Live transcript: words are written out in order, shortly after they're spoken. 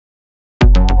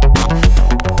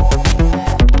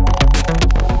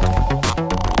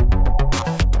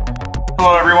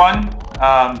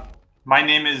My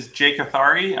name is Jay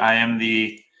Kothari. I am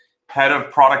the head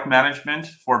of product management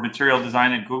for material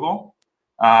design at Google.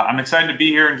 I'm excited to be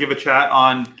here and give a chat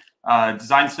on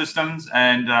design systems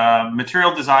and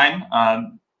material design.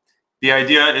 The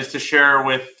idea is to share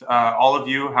with all of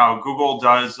you how Google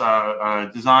does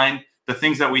design, the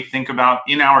things that we think about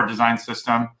in our design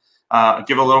system,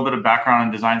 give a little bit of background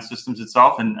on design systems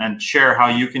itself, and share how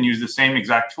you can use the same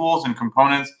exact tools and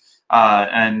components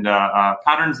and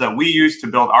patterns that we use to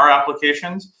build our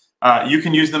applications. You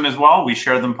can use them as well. We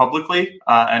share them publicly,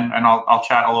 and I'll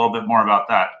chat a little bit more about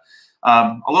that.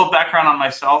 A little background on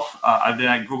myself. I've been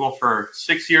at Google for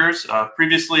 6 years.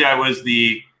 Previously, I was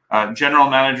the general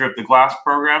manager of the Glass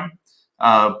program.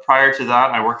 Prior to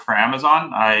that, I worked for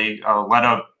Amazon. I led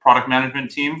a product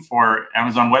management team for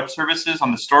Amazon Web Services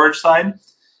on the storage side.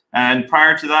 And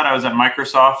prior to that, I was at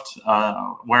Microsoft,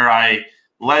 where I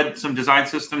led some design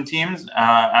system teams,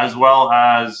 as well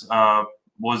as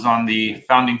was on the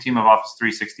founding team of Office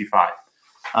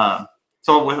 365.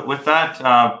 So with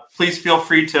that, please feel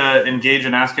free to engage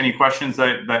and ask any questions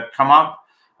that come up.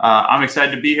 I'm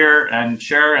excited to be here and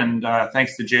share, and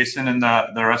thanks to Jason and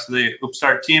the rest of the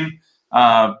UPPSTART team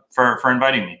for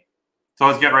inviting me. So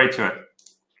let's get right to it.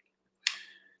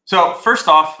 So first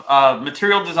off,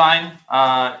 material design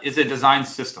is a design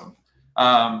system.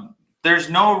 There's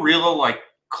no real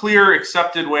clear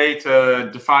accepted way to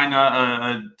define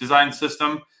a design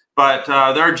system, but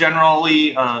there are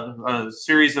generally a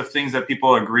series of things that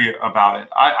people agree about it.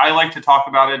 I like to talk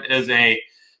about it as a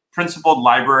principled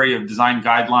library of design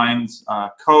guidelines,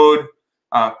 code,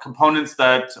 components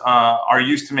that are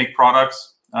used to make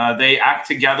products. They act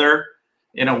together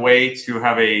in a way to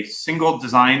have a single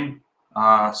design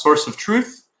source of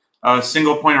truth, a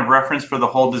single point of reference for the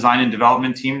whole design and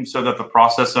development team, so that the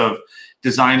process of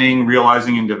designing,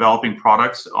 realizing, and developing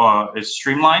products is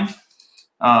streamlined.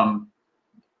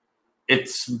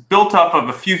 It's built up of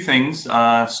a few things,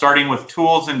 starting with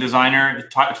tools for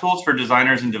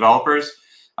designers and developers,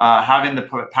 having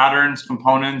the patterns,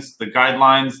 components, the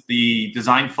guidelines, the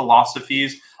design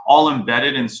philosophies, all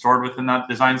embedded and stored within that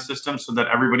design system, so that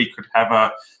everybody could have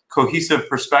a cohesive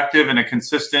perspective and a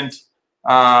consistent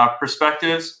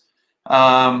perspectives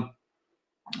as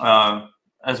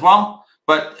well.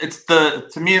 But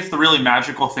to me, it's the really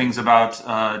magical things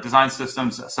about design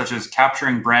systems, such as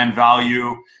capturing brand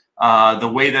value, the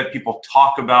way that people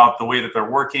talk about the way that they're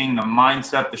working, the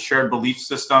mindset, the shared belief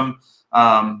system,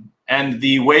 and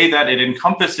the way that it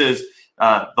encompasses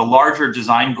the larger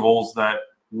design goals that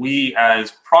we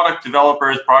as product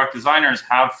developers, product designers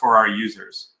have for our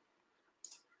users.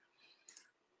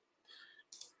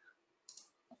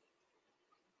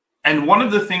 And one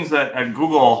of the things that at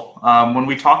Google, when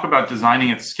we talk about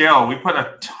designing at scale, we put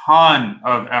a ton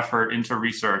of effort into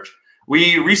research.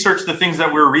 We research the things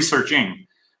that we're researching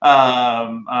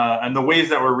and the ways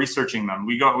that we're researching them.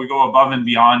 We go above and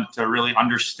beyond to really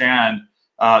understand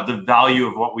the value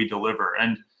of what we deliver.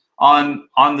 And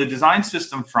on the design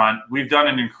system front, we've done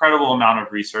an incredible amount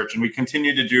of research, and we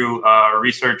continue to do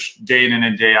research day in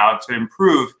and day out to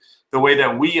improve the way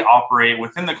that we operate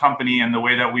within the company and the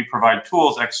way that we provide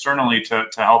tools externally to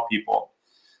help people.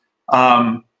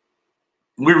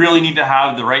 We really need to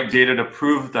have the right data to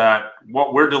prove that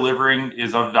what we're delivering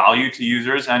is of value to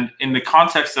users. And in the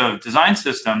context of design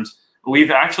systems,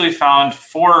 we've actually found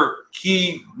 4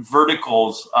 key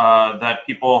verticals that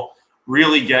people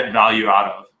really get value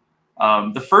out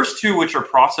of. The first 2, which are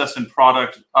process and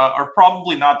product, are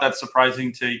probably not that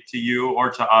surprising to you or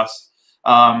to us.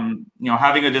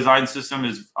 Having a design system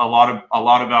is a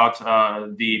lot about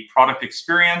the product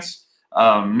experience,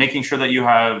 making sure that you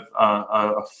have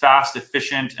a fast,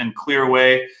 efficient, and clear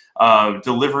way of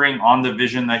delivering on the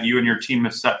vision that you and your team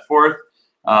have set forth,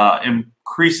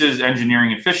 increases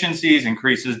engineering efficiencies,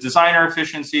 increases designer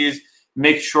efficiencies,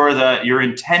 make sure that your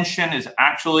intention is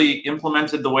actually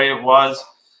implemented the way it was.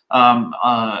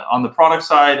 On the product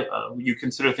side, you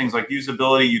consider things like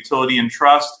usability, utility, and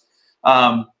trust.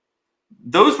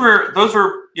 Those were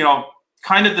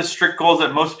kind of the strict goals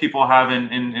that most people have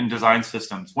in design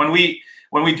systems. When we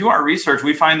do our research,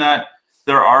 we find that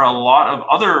there are a lot of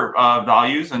other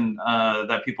values and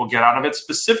that people get out of it,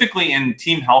 specifically in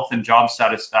team health and job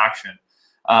satisfaction.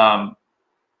 And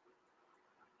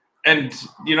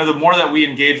the more that we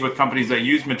engage with companies that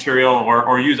use material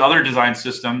or use other design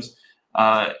systems,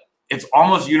 it's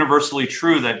almost universally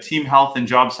true that team health and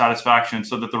job satisfaction,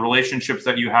 so that the relationships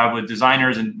that you have with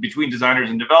designers and between designers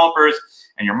and developers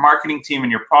and your marketing team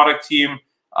and your product team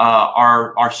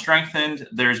are strengthened.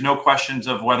 There's no questions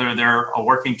of whether they're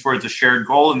working towards a shared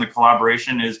goal, and the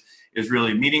collaboration is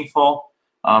really meaningful.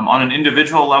 On an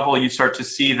individual level, you start to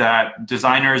see that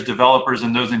designers, developers,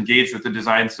 and those engaged with the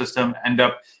design system end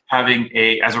up having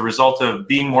as a result of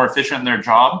being more efficient in their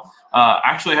job,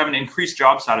 actually have an increased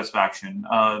job satisfaction.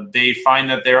 They find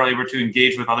that they're able to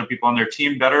engage with other people on their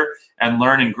team better and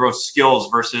learn and grow skills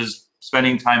versus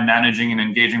spending time managing and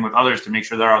engaging with others to make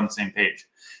sure they're on the same page.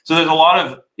 So there's a lot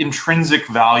of intrinsic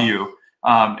value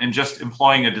in just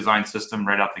employing a design system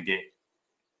right out the gate.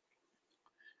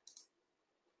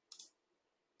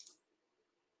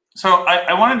 So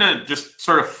I wanted to just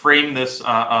sort of frame this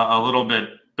a little bit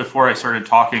before I started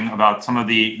talking about some of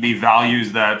the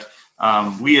values that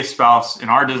we espouse in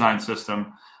our design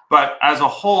system. But as a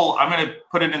whole, I'm going to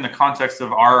put it in the context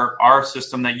of our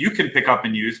system that you can pick up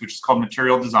and use, which is called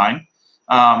material design.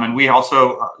 And we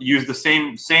also use the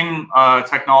same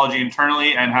technology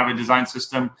internally and have a design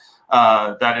system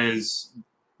that is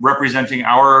representing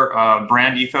our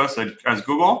brand ethos as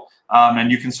Google.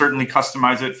 And you can certainly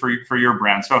customize it for your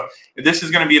brand. So this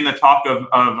is going to be in the talk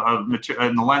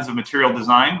in the lens of material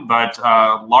design, but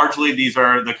largely these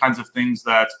are the kinds of things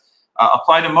that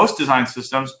apply to most design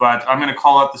systems. But I'm going to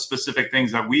call out the specific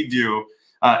things that we do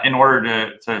in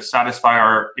order to satisfy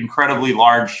our incredibly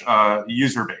large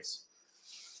user base.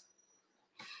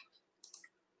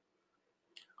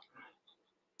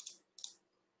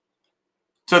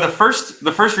 So the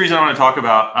first reason I want to talk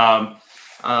about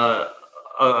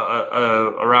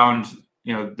around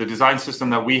the design system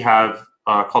that we have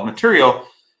called Material,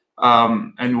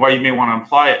 and why you may want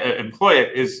to employ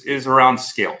it is around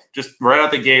scale. Just right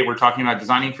out the gate, we're talking about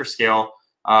designing for scale,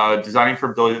 designing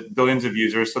for billions of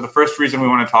users. So the first reason we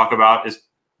want to talk about is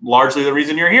largely the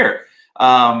reason you're here.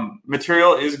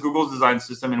 Material is Google's design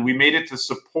system, and we made it to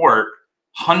support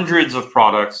hundreds of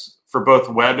products for both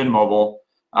web and mobile.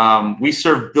 We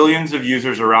serve billions of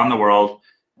users around the world.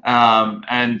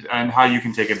 And how you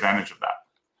can take advantage of that.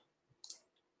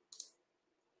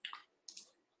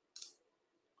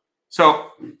 So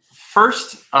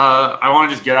first, I want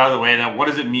to just get out of the way that what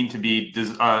does it mean to be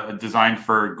designed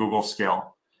for Google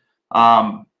scale?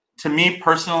 To me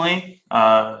personally,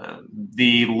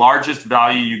 the largest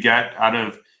value you get out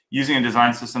of using a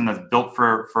design system that's built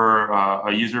for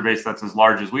a user base that's as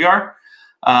large as we are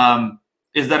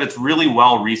is that it's really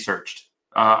well researched.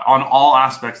 On all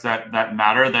aspects that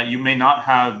matter that you may not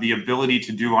have the ability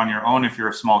to do on your own if you're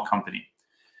a small company.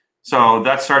 So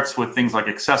that starts with things like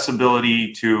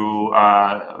accessibility to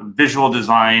visual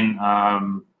design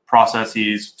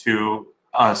processes to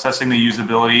assessing the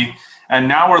usability. And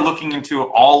now we're looking into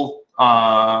all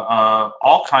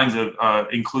kinds of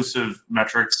inclusive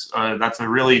metrics. That's a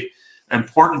really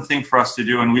important thing for us to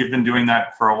do. And we've been doing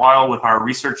that for a while with our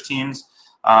research teams.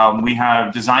 We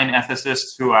have design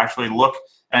ethicists who actually look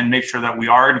and make sure that we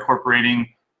are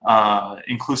incorporating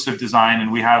inclusive design,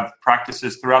 and we have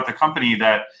practices throughout the company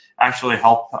that actually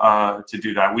help to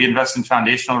do that. We invest in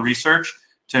foundational research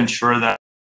to ensure that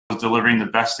we're delivering the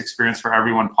best experience for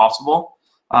everyone possible,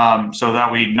 so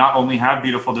that we not only have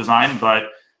beautiful design,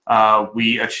 but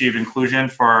we achieve inclusion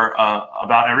for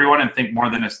about everyone and think more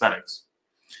than aesthetics.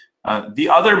 The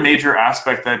other major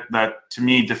aspect that to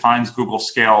me defines Google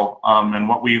scale and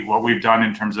what we've done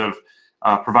in terms of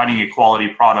providing a quality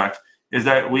product is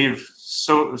that we've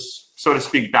so to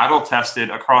speak battle tested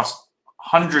across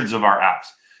hundreds of our apps,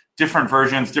 different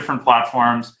versions, different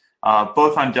platforms,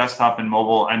 both on desktop and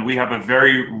mobile, and we have a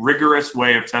very rigorous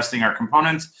way of testing our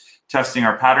components, testing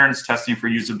our patterns, testing for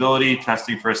usability,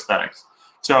 testing for aesthetics.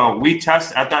 So we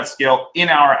test at that scale in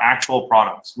our actual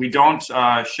products. We don't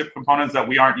ship components that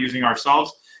we aren't using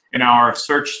ourselves in our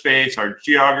search space, our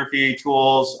geography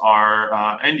tools,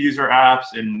 our end user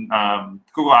apps, in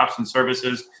Google Apps and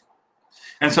Services.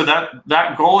 And so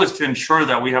that goal is to ensure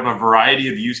that we have a variety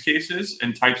of use cases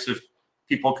and types of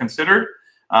people considered.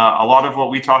 A lot of what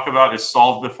we talk about is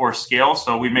solve before scale.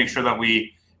 So we make sure that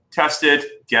we test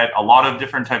it, get a lot of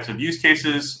different types of use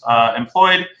cases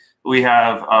employed. We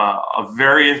have a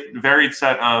varied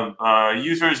set of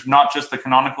users, not just the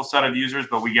canonical set of users,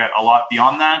 but we get a lot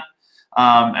beyond that.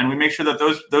 And we make sure that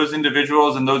those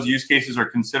individuals and those use cases are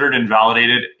considered and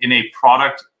validated in a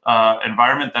product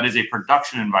environment that is a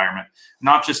production environment,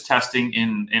 not just testing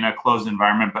in a closed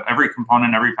environment, but every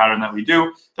component, every pattern that we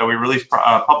do, that we release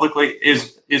publicly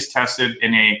is tested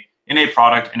in a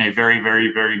product in a very,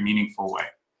 very, very meaningful way.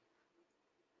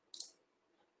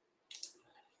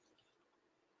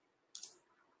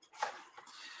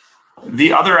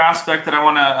 The other aspect that I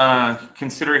want to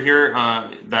consider here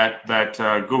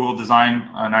that Google design,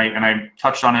 and I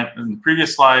touched on it in the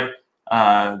previous slide,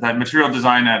 that material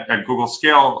design at Google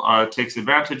scale takes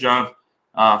advantage of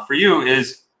for you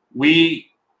is we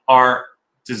are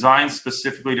designed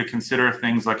specifically to consider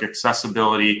things like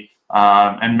accessibility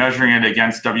and measuring it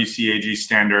against WCAG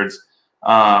standards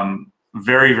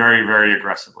very, very, very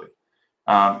aggressively.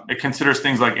 It considers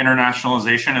things like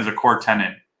internationalization as a core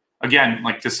tenet. Again,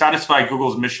 like to satisfy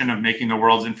Google's mission of making the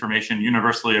world's information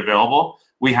universally available,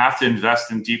 we have to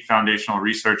invest in deep foundational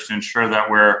research to ensure that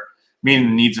we're meeting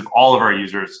the needs of all of our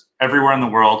users everywhere in the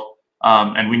world,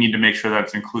 and we need to make sure that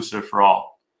it's inclusive for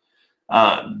all.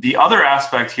 The other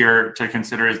aspect here to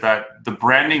consider is that the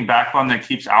branding backbone that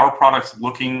keeps our products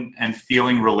looking and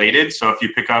feeling related. So if you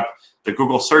pick up the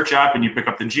Google search app and you pick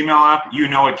up the Gmail app, you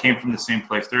know it came from the same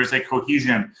place. There is a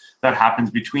cohesion that happens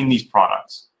between these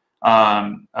products,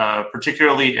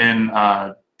 particularly in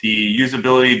the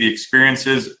usability, the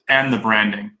experiences, and the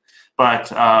branding.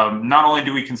 But not only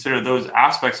do we consider those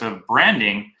aspects of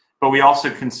branding, but we also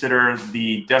consider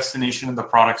the destination of the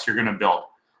products you're going to build.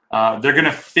 They're going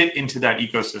to fit into that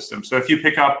ecosystem. So if you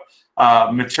pick up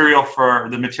material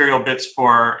bits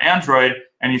for Android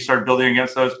and you start building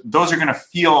against those are going to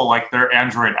feel like they're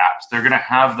Android apps. They're going to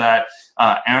have that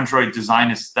Android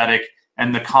design aesthetic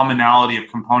and the commonality of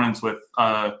components with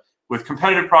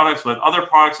competitive products, with other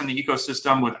products in the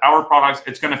ecosystem, with our products.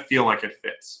 It's going to feel like it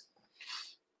fits.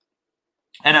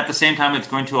 And at the same time, it's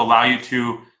going to allow you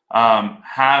to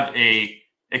have a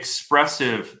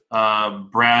expressive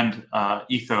brand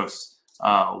ethos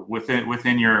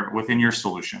within your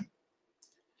solution.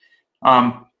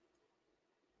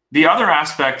 The other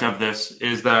aspect of this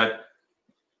is that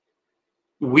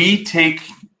we take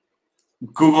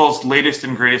Google's latest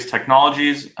and greatest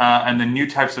technologies and the new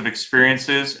types of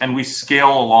experiences, and we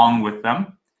scale along with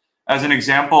them. As an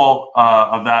example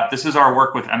of that, this is our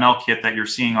work with MLKit that you're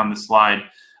seeing on the slide,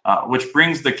 which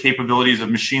brings the capabilities of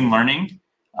machine learning.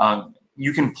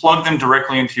 You can plug them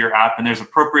directly into your app, and there's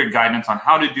appropriate guidance on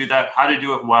how to do that, how to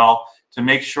do it well, to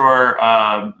make sure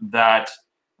that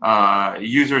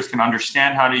users can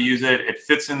understand how to use it. It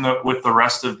fits in with the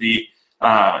rest of the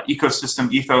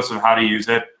ecosystem ethos of how to use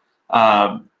it.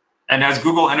 And as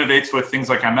Google innovates with things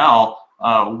like ML,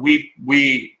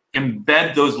 we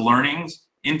embed those learnings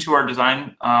into our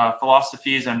design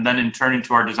philosophies and then in turn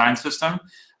into our design system.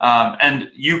 And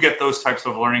you get those types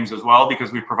of learnings as well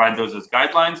because we provide those as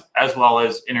guidelines as well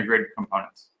as integrated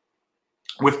components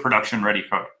with production-ready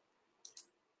code.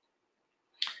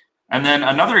 And then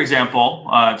another example,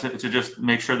 to just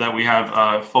make sure that we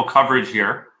have full coverage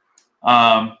here,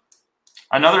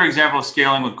 another example of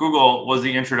scaling with Google was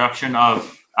the introduction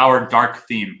of our dark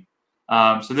theme.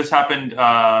 So this happened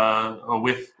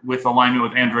with alignment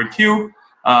with Android Q.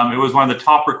 It was one of the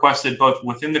top requested both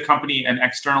within the company and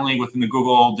externally within the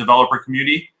Google developer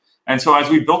community. And so as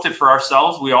we built it for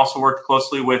ourselves, we also worked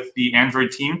closely with the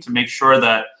Android team to make sure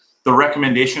that the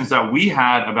recommendations that we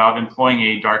had about employing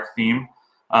a dark theme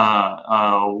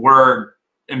were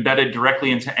embedded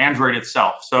directly into Android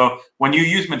itself. So when you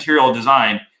use material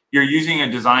design, you're using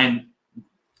a design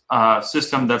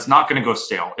system that's not going to go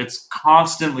stale. It's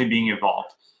constantly being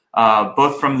evolved,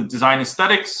 both from the design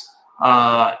aesthetics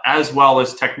as well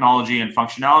as technology and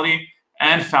functionality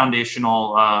and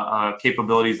foundational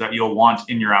capabilities that you'll want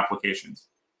in your applications.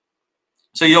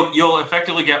 So you'll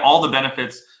effectively get all the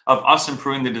benefits of us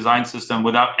improving the design system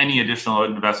without any additional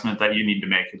investment that you need to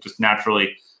make. It just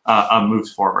naturally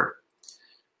moves forward.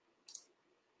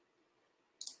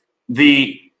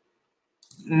 The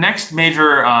next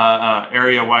major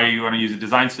area why you want to use a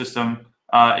design system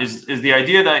is the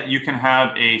idea that you can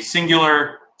have a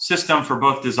singular system for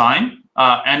both design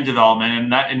and development,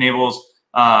 and that enables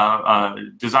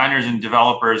designers and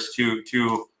developers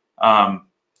to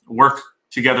work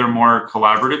together more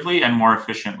collaboratively and more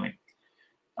efficiently.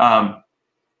 That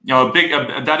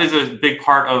is a big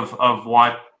part of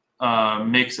what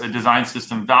makes a design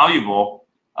system valuable,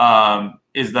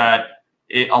 is that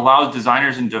it allows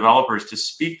designers and developers to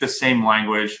speak the same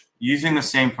language using the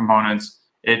same components.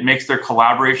 It makes their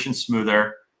collaboration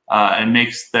smoother and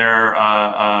makes their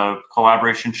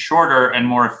collaboration shorter and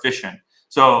more efficient.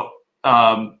 So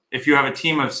if you have a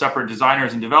team of separate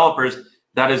designers and developers,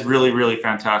 that is really, really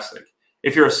fantastic.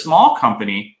 If you're a small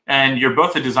company and you're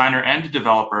both a designer and a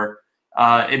developer,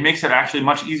 it makes it actually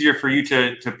much easier for you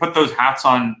to put those hats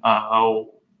on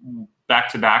back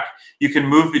to back. You can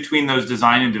move between those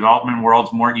design and development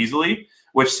worlds more easily,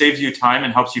 which saves you time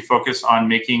and helps you focus on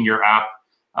making your app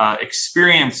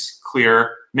experience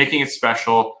clear, making it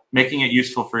special, making it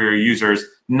useful for your users,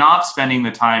 not spending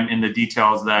the time in the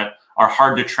details that are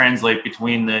hard to translate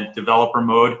between the developer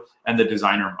mode and the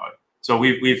designer mode. So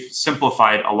we've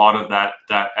simplified a lot of that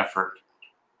effort.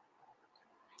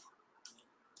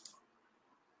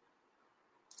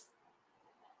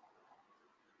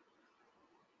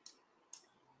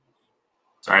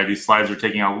 Sorry, these slides are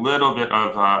taking a little bit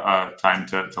of time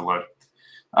to load.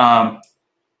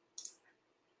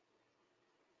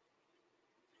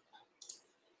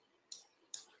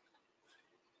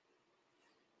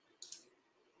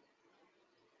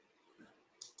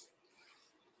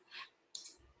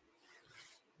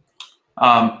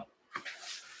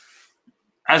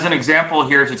 As an example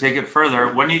here to take it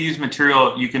further, when you use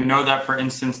material, you can know that, for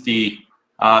instance, the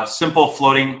simple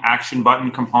floating action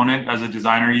button component as a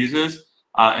designer uses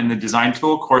in the design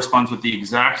tool corresponds with the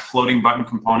exact floating button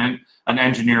component an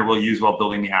engineer will use while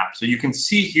building the app. So you can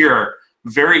see here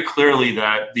very clearly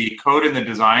that the code and the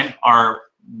design are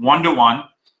one-to-one,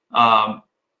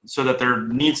 so that there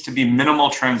needs to be minimal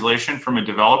translation from a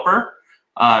developer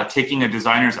taking a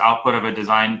designer's output of a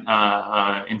design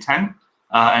intent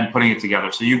and putting it together.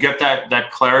 So you get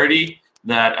that clarity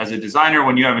that as a designer,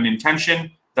 when you have an intention,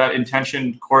 that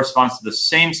intention corresponds to the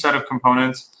same set of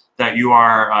components that you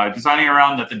are designing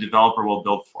around that the developer will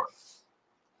build for.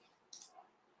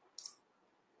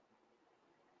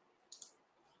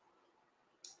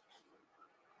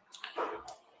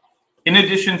 In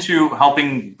addition to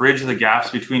helping bridge the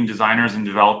gaps between designers and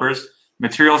developers,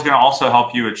 material is going to also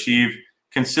help you achieve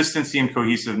consistency and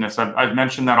cohesiveness. I've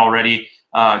mentioned that already,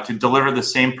 to deliver the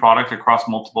same product across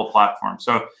multiple platforms.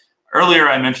 So earlier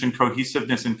I mentioned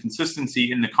cohesiveness and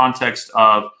consistency in the context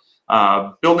of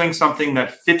building something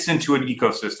that fits into an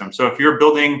ecosystem. So if you're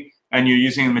building and you're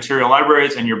using material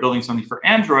libraries and you're building something for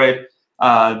Android,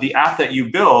 the app that you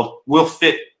build will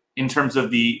fit in terms of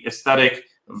the aesthetic,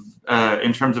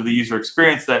 in terms of the user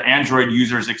experience that Android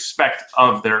users expect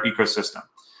of their ecosystem.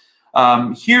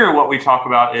 Here, what we talk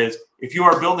about is if you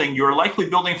are building, you're likely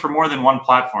building for more than one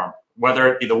platform, whether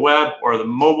it be the web or the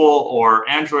mobile or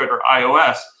Android or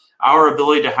iOS. Our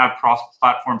ability to have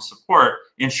cross-platform support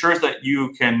ensures that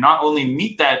you can not only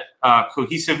meet that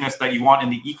cohesiveness that you want in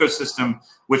the ecosystem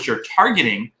which you're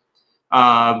targeting,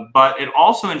 but it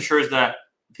also ensures that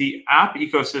the app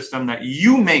ecosystem that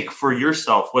you make for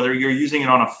yourself, whether you're using it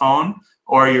on a phone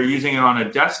or you're using it on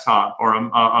a desktop or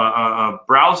a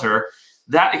browser,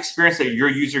 that experience that your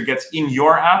user gets in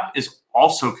your app is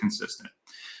also consistent.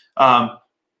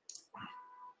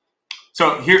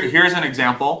 So here's an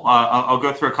example. I'll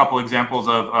go through a couple examples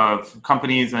of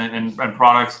companies and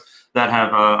products that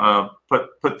have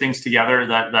put things together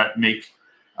that make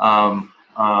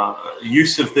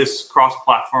use of this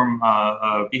cross-platform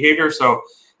behavior. So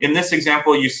in this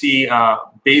example, you see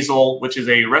Basil, which is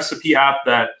a recipe app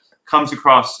that comes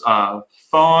across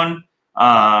phone,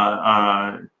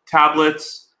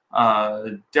 tablets,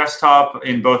 desktop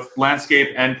in both landscape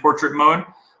and portrait mode.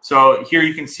 So here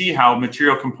you can see how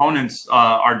material components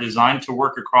are designed to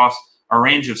work across a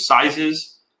range of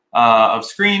sizes of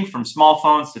screen, from small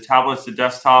phones to tablets to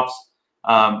desktops.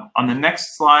 On the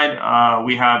next slide,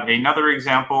 we have another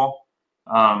example.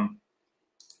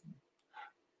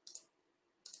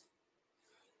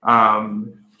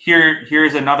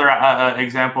 Here's another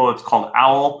example. It's called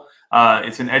Owl.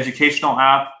 It's an educational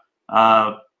app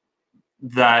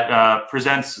that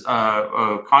presents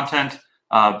content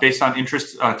based on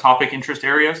topic interest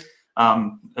areas.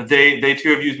 They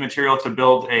too have used material to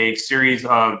build a series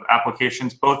of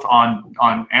applications both on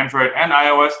Android and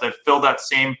iOS that fill that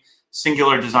same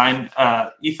singular design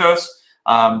ethos.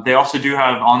 They also do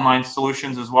have online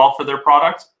solutions as well for their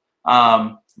product.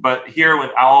 But here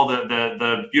with Owl,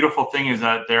 the beautiful thing is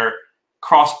that their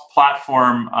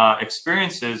cross-platform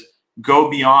experiences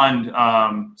go beyond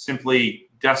simply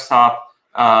desktop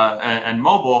and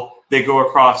mobile. They go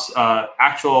across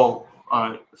actual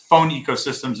phone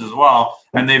ecosystems as well,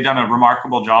 and they've done a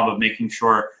remarkable job of making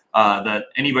sure that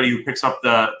anybody who picks up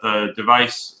the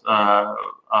device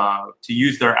to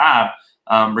use their app,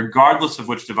 regardless of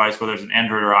which device, whether it's an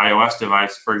Android or iOS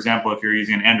device. For example, if you're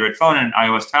using an Android phone and an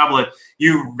iOS tablet,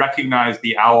 you recognize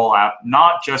the Owl app,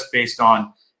 not just based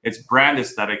on its brand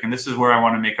aesthetic. And this is where I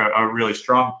want to make a really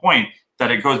strong point,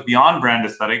 that it goes beyond brand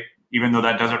aesthetic, even though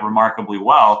that does it remarkably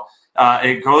well.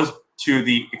 It goes to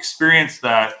the experience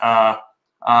that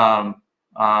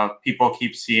people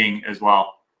keep seeing as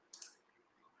well.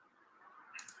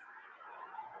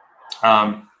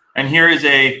 And here is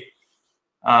a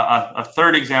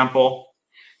third example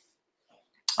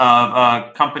of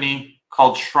a company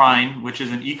called Shrine, which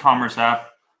is an e-commerce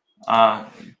app.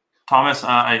 Thomas,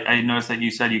 I noticed that you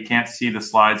said you can't see the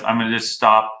slides. I'm going to just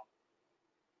stop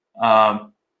and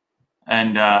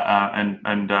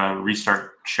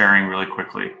restart sharing really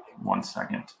quickly. 1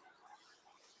 second.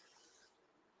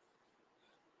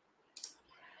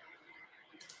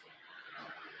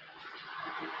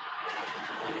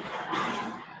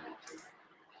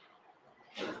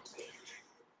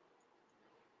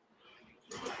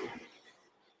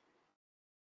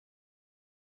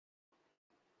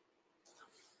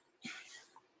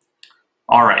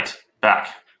 All right,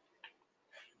 back.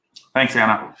 Thanks,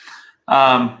 Anna.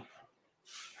 Karen,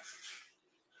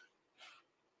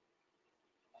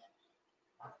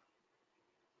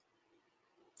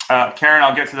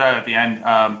 I'll get to that at the end.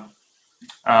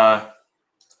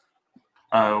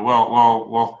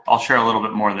 I'll share a little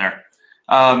bit more there.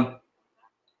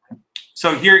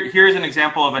 So here's an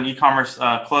example of an e-commerce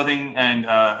clothing and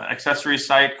accessories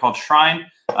site called Shrine.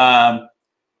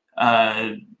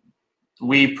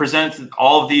 We present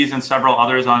all of these and several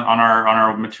others on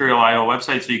our Material.io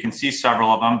website, so you can see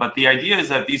several of them. But the idea is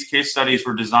that these case studies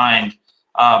were designed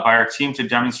by our team to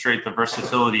demonstrate the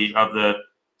versatility of the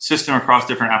system across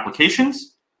different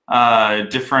applications,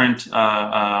 different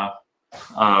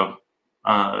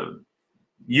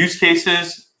use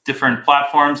cases, different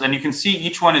platforms, and you can see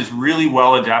each one is really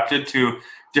well adapted to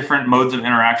different modes of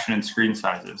interaction and screen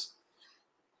sizes.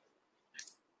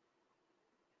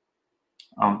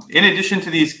 In addition to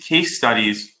these case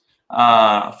studies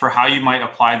for how you might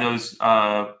apply those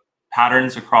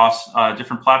patterns across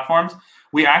different platforms,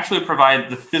 we actually provide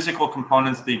the physical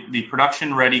components, the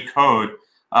production-ready code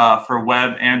for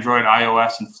web, Android,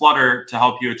 iOS, and Flutter to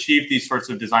help you achieve these sorts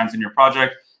of designs in your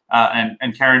project.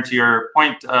 And Karen, to your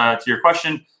point, to your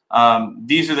question,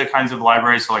 these are the kinds of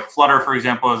libraries. So like Flutter, for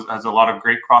example, has a lot of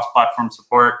great cross-platform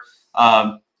support.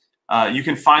 You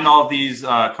can find all of these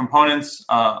components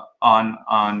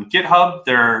on GitHub.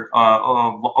 They're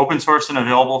open source and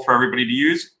available for everybody to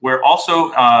use. We're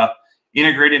also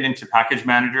integrated into package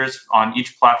managers on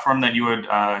each platform that you would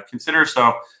consider.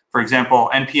 So, for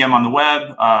example, NPM on the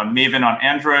web, Maven on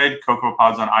Android,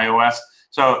 CocoaPods on iOS.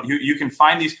 So you can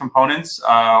find these components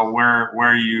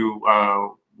where you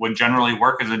would generally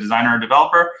work as a designer or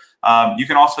developer. You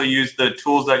can also use the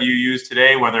tools that you use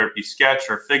today, whether it be Sketch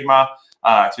or Figma,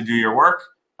 to do your work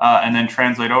and then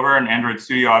translate over. And Android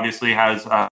Studio obviously has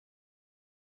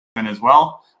as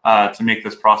well to make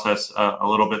this process a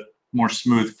little bit more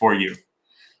smooth for you.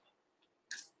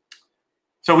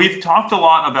 So we've talked a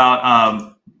lot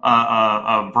about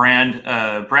brand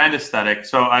aesthetic.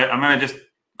 So I'm going to just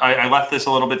I left this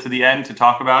a little bit to the end to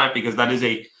talk about it because that is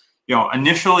a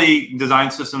initially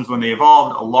design systems when they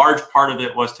evolved, a large part of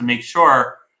it was to make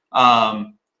sure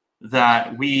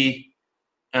that we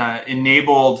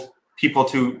enabled people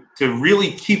to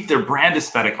really keep their brand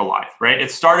aesthetic alive, right? It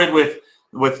started with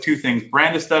two things: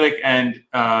 brand aesthetic and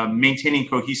maintaining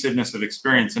cohesiveness of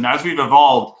experience. And as we've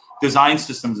evolved, design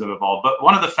systems have evolved. But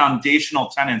one of the foundational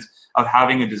tenets of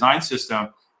having a design system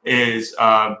is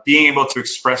being able to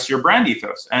express your brand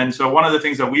ethos. And so one of the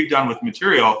things that we've done with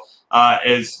Material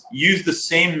is use the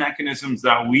same mechanisms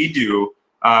that we do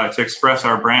to express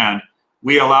our brand.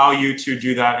 We allow you to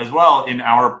do that as well in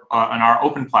our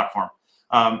open platform.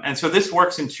 And so this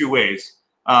works in two ways.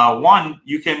 One,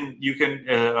 you can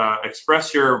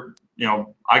express your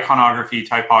iconography,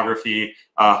 typography,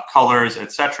 colors,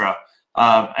 etc.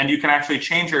 And you can actually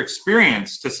change your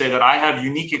experience to say that I have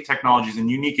unique technologies and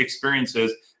unique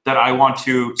experiences that I want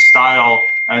to style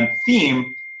and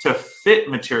theme to fit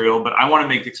Material, but I want to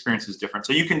make the experiences different.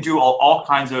 So you can do all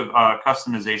kinds of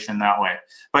customization that way.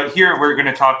 But here we're going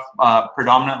to talk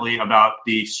predominantly about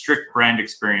the strict brand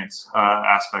experience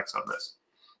aspects of this.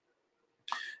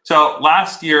 So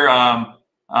last year,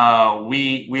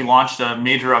 we launched a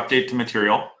major update to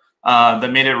Material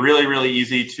that made it really, really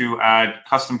easy to add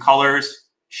custom colors,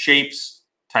 shapes,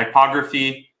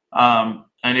 typography, and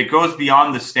it goes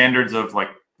beyond the standards of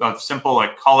simple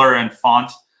color and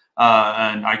font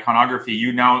and iconography.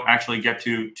 You now actually get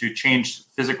to change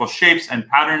physical shapes and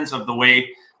patterns of the way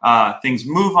things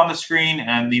move on the screen,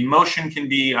 and the motion can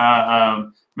be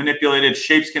manipulated,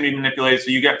 shapes can be manipulated, so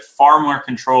you get far more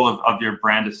control of your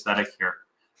brand aesthetic here.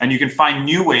 And you can find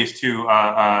new ways to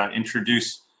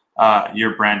introduce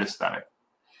your brand aesthetic.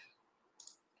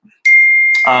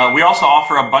 We also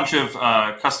offer a bunch of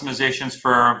customizations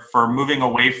for moving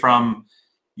away from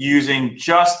using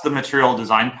just the Material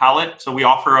design palette. So we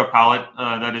offer a palette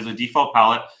that is a default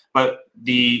palette, but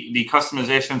the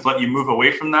customizations let you move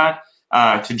away from that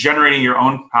to generating your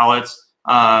own palettes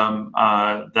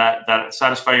that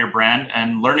satisfy your brand,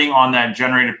 and learning on that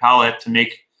generated palette to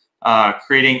make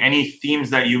creating any themes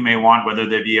that you may want, whether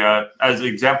they be, as an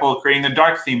example, creating the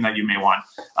dark theme that you may want.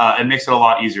 It makes it a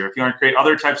lot easier. If you want to create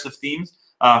other types of themes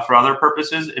for other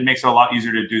purposes, it makes it a lot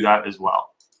easier to do that as well.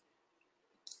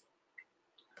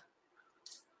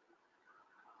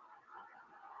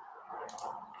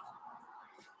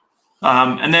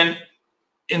 And then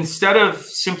instead of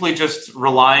simply just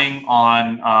relying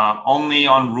on only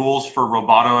on rules for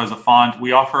Roboto as a font,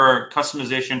 we offer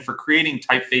customization for creating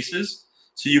typefaces.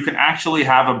 So you can actually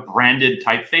have a branded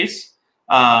typeface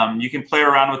You can play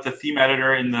around with the theme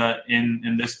editor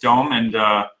in this dome and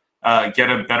get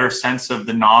a better sense of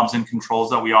the knobs and controls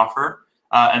that we offer,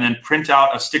 and then print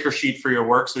out a sticker sheet for your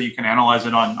work so you can analyze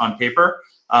it on paper.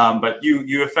 But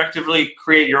you effectively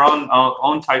create your own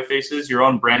typefaces, your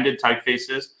own branded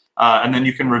typefaces, and then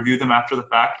you can review them after the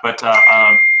fact. But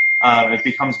it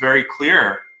becomes very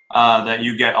clear that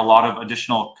you get a lot of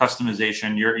additional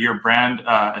customization. Your brand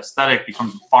aesthetic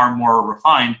becomes far more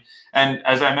refined. And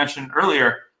as I mentioned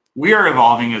earlier, we are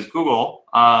evolving as Google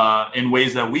in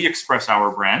ways that we express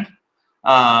our brand.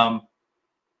 As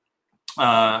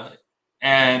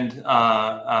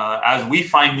we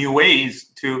find new ways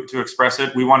to express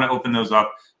it, we want to open those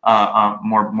up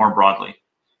more broadly.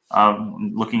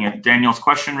 Looking at Daniel's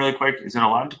question really quick, is it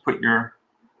allowed to put your...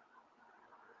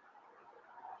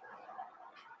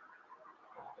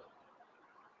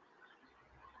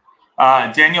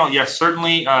 Daniel, yes,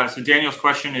 certainly. So Daniel's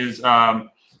question is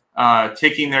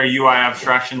taking their UI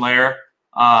abstraction layer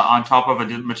on top of a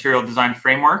material design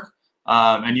framework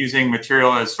and using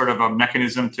material as sort of a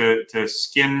mechanism to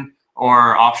skin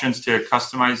or options to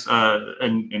customize,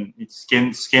 and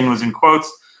skin was in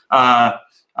quotes,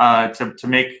 to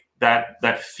make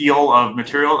that feel of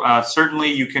material.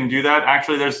 Certainly you can do that.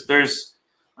 Actually, there's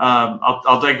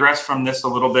I'll digress from this a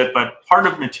little bit, but part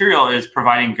of material is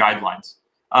providing guidelines.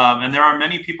 And there are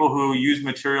many people who use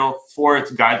material for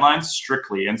its guidelines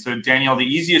strictly. And so, Daniel, the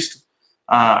easiest,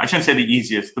 I shouldn't say the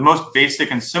easiest, the most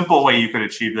basic and simple way you could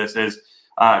achieve this is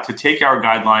to take our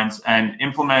guidelines and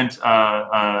implement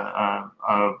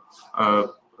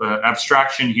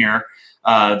abstraction here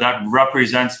that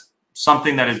represents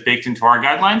something that is baked into our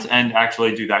guidelines and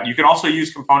actually do that. You can also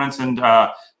use components and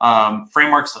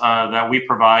frameworks that we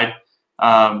provide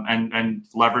and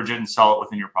leverage it and sell it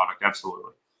within your product.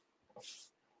 Absolutely.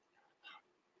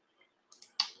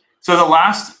 So the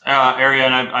last area,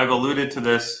 and I've alluded to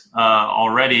this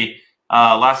already,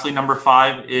 lastly, number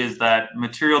 5 is that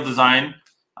material design,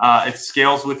 it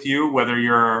scales with you, whether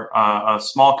you're a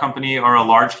small company or a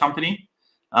large company.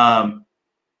 And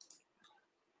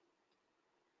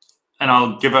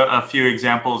I'll give a few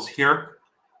examples here.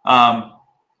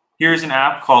 Here's an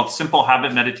app called Simple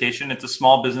Habit Meditation. It's a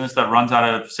small business that runs out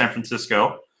of San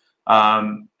Francisco.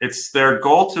 It's their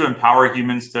goal to empower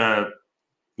humans to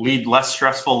lead less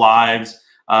stressful lives,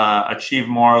 achieve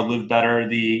more, live better,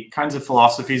 the kinds of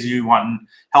philosophies you want in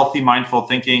healthy, mindful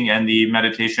thinking and the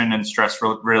meditation and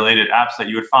stress-related apps that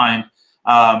you would find.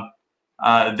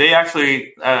 They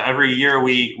actually, every year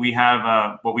we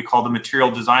have what we call the Material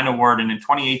Design Award. And in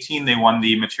 2018, they won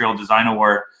the Material Design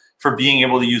Award for being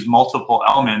able to use multiple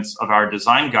elements of our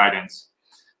design guidance.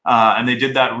 And they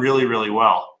did that really, really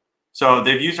well. So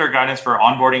they've used our guidance for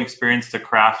onboarding experience to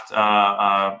craft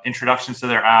introductions to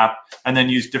their app, and then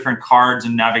use different cards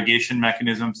and navigation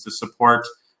mechanisms to support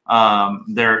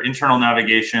their internal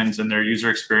navigations and their user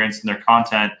experience and their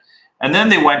content. And then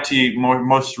they went to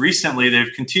most recently,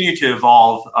 they've continued to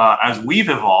evolve as we've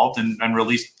evolved and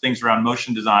released things around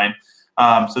motion design.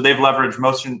 So they've leveraged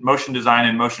motion design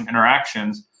and motion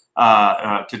interactions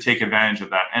to take advantage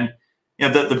of that. And you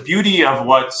know, the beauty of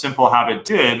what Simple Habit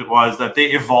did was that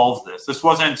they evolved this. This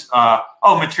wasn't,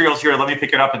 oh, materials here, let me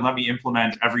pick it up and let me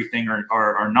implement everything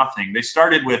or nothing. They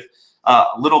started with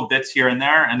little bits here and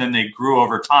there, and then they grew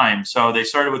over time. So they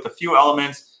started with a few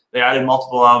elements, they added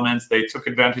multiple elements, they took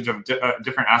advantage of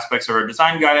different aspects of our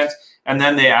design guidance, and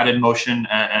then they added motion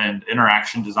and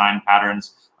interaction design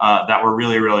patterns that were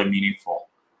really, really meaningful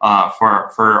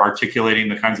for articulating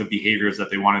the kinds of behaviors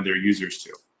that they wanted their users to.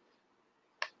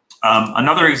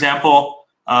 Another example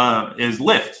is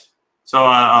Lyft. So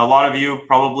a lot of you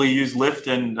probably use Lyft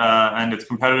and its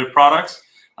competitive products.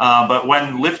 But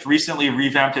when Lyft recently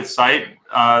revamped its site,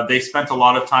 they spent a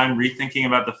lot of time rethinking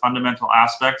about the fundamental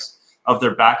aspects of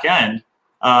their back end.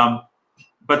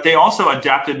 But they also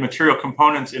adapted material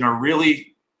components in a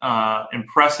really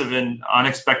impressive and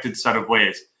unexpected set of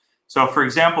ways. So for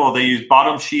example, they used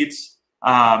bottom sheets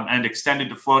and extended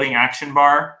to floating action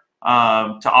bar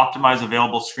to optimize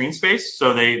available screen space.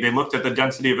 So they looked at the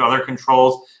density of other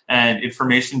controls and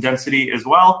information density as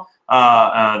well.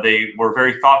 They were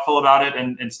very thoughtful about it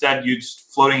and instead used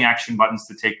floating action buttons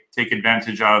to take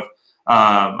advantage of.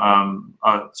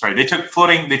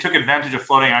 They took advantage of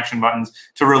floating action buttons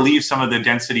to relieve some of the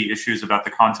density issues about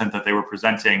the content that they were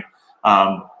presenting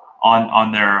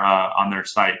on their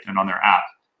site and on their app.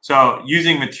 So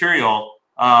using material,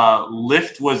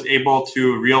 Lyft was able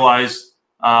to realize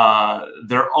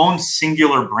their own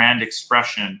singular brand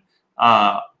expression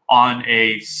on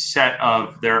a set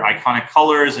of their iconic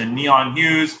colors and neon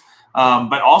hues,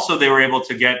 but also they were able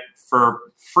to get for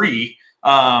free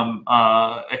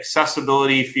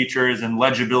accessibility features and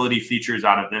legibility features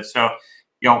out of this. So,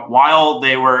 while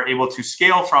they were able to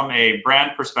scale from a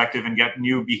brand perspective and get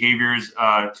new behaviors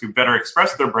to better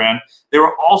express their brand, they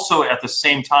were also at the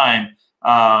same time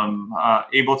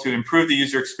able to improve the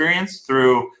user experience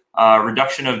through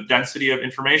reduction of density of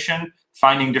information,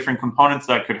 finding different components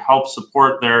that could help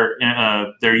support their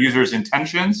users'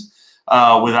 intentions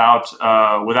without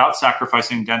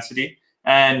sacrificing density,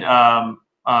 and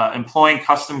employing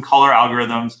custom color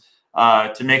algorithms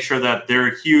to make sure that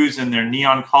their hues and their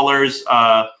neon colors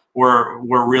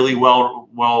were really well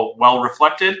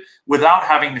reflected without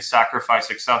having to sacrifice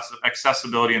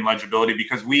accessibility and legibility,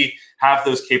 because we have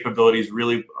those capabilities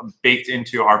really baked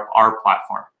into our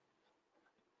platform.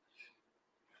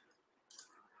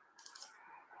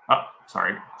 Oh,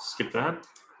 sorry, skip that.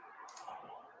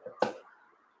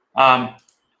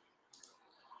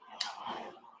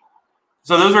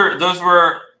 So those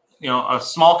were a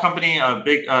small company,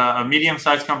 a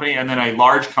medium-sized company, and then a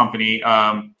large company.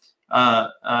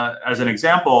 As an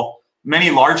example,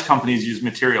 many large companies use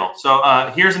material. So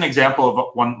here's an example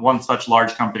of one such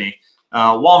large company,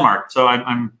 Walmart. So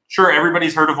I'm sure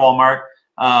everybody's heard of Walmart.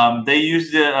 They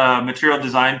use the material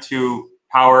design to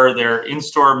power their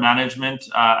in-store management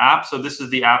app. So this is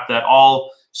the app that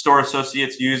all store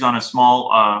associates use on a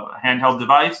small handheld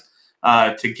device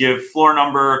to give floor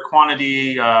number,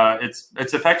 quantity. It's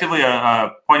effectively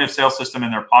a point of sale system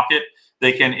in their pocket.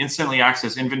 They can instantly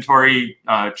access inventory,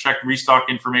 check restock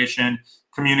information,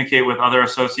 communicate with other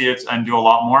associates, and do a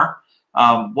lot more.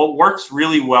 What works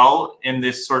really well in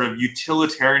this sort of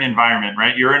utilitarian environment,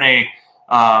 right? You're in a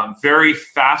very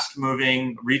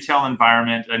fast-moving retail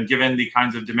environment, and given the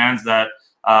kinds of demands that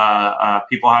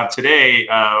people have today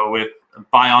with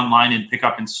buy online and pick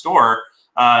up in store,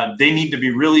 they need to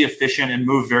be really efficient and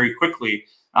move very quickly.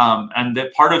 And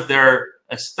that part of their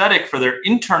aesthetic for their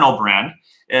internal brand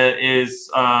is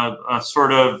a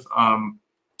sort of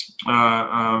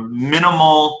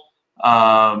minimal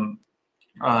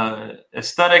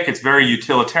aesthetic. It's very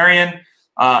utilitarian,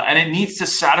 and it needs to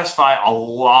satisfy a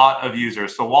lot of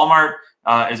users. So Walmart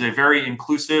is a very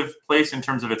inclusive place in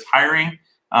terms of its hiring.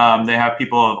 They have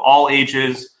people of all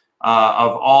ages,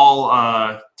 of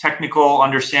all technical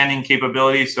understanding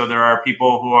capabilities. So there are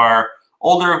people who are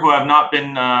older who have not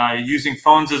been using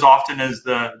phones as often as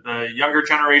the younger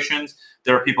generations.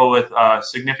 There are people with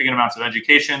significant amounts of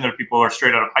education. There are people who are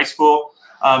straight out of high school.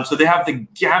 So they have the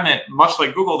gamut, much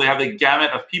like Google, they have the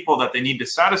gamut of people that they need to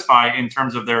satisfy in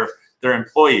terms of their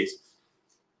employees.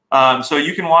 So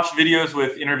you can watch videos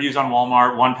with interviews on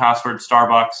Walmart, 1Password,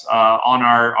 Starbucks on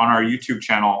our YouTube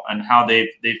channel, and how they've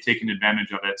taken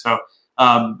advantage of it. So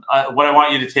what I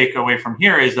want you to take away from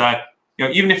here is that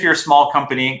even if you're a small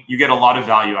company, you get a lot of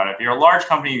value out of it. If you're a large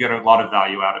company, you get a lot of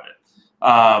value out of it.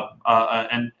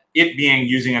 And it being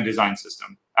using a design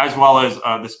system, as well as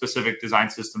the specific design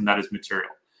system that is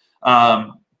material.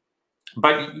 But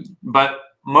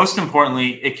most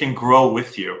importantly, it can grow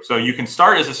with you. So you can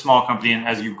start as a small company, and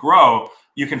as you grow,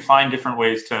 you can find different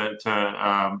ways to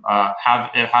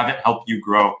have it help you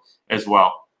grow as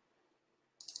well.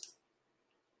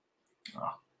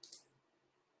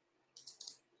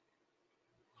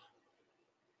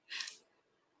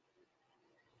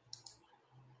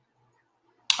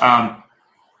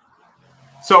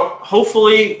 So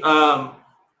hopefully all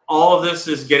of this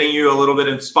is getting you a little bit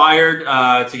inspired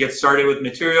to get started with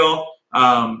material.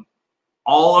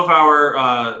 All of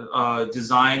our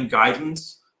design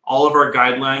guidance, all of our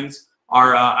guidelines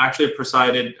are actually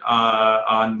presented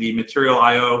on the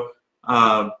Material.io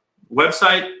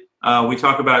website. We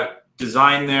talk about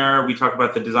design there. We talk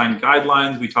about the design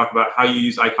guidelines. We talk about how you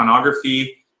use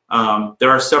iconography.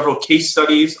 There are several case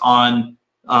studies on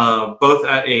both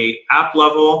at a app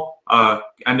level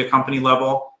and a company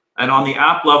level. And on the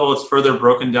app level, it's further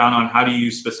broken down on how to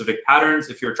use specific patterns.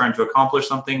 If you're trying to accomplish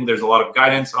something, there's a lot of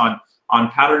guidance on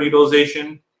pattern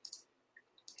utilization.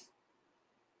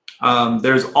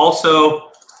 There's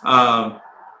also,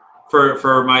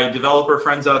 for my developer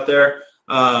friends out there,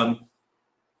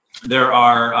 there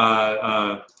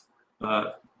are,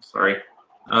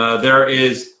 there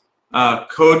is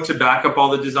code to back up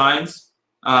all the designs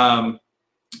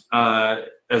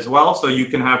as well. So you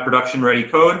can have production-ready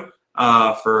code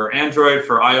for Android,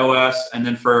 for iOS, and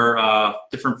then for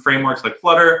different frameworks like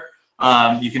Flutter.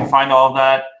 You can find all of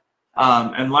that.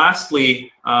 And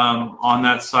lastly, on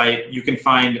that site, you can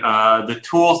find the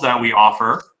tools that we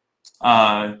offer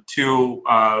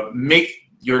to make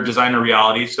your design a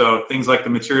reality. So things like the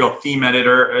material theme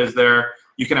editor is there.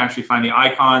 You can actually find the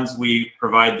icons. We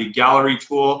provide the gallery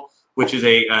tool which is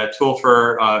a tool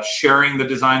for sharing the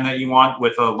design that you want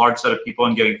with a large set of people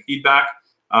and getting feedback.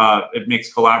 It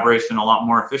makes collaboration a lot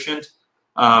more efficient.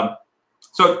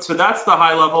 So that's the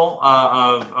high level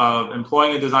of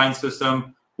employing a design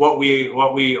system. What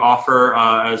we offer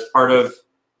as part of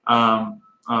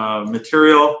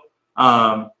Material,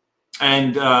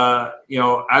 and you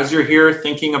know, as you're here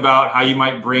thinking about how you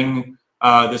might bring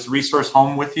this resource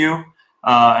home with you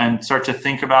and start to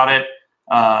think about it.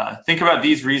 Think about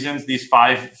these reasons, these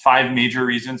five major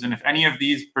reasons, and if any of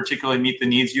these particularly meet the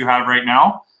needs you have right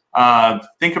now,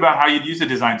 think about how you'd use a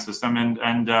design system. And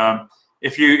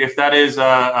if that is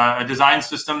a design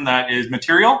system that is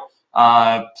Material,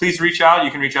 please reach out.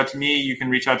 You can reach out to me. You can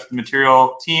reach out to the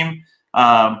Material team.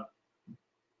 You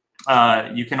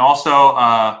can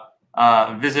also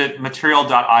visit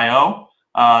material.io.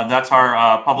 That's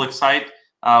our public site.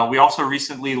 We also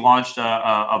recently launched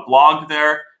a blog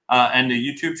there and a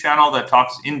YouTube channel that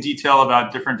talks in detail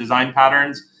about different design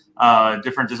patterns,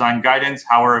 different design guidance,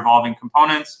 how we're evolving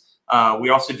components. We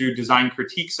also do design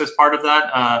critiques as part of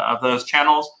that, of those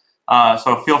channels.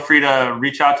 So feel free to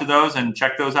reach out to those and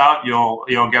check those out.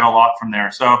 You'll get a lot from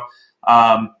there. So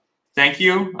thank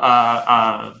you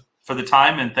for the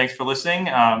time, and thanks for listening.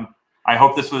 I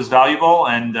hope this was valuable,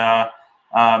 and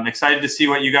I'm excited to see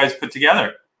what you guys put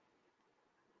together.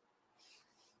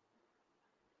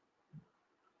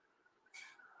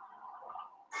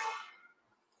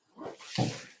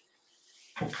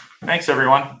 Thanks,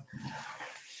 everyone.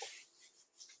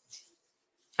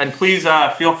 And please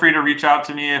feel free to reach out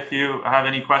to me if you have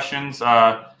any questions.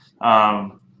 Twitter,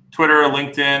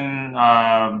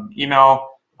 LinkedIn, email.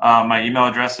 My email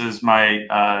address is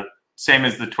my same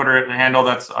as the Twitter handle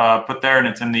that's put there, and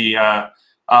it's in the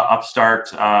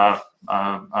Upstart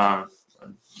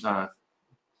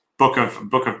book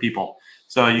of people.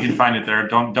 So you can find it there.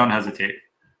 Don't hesitate.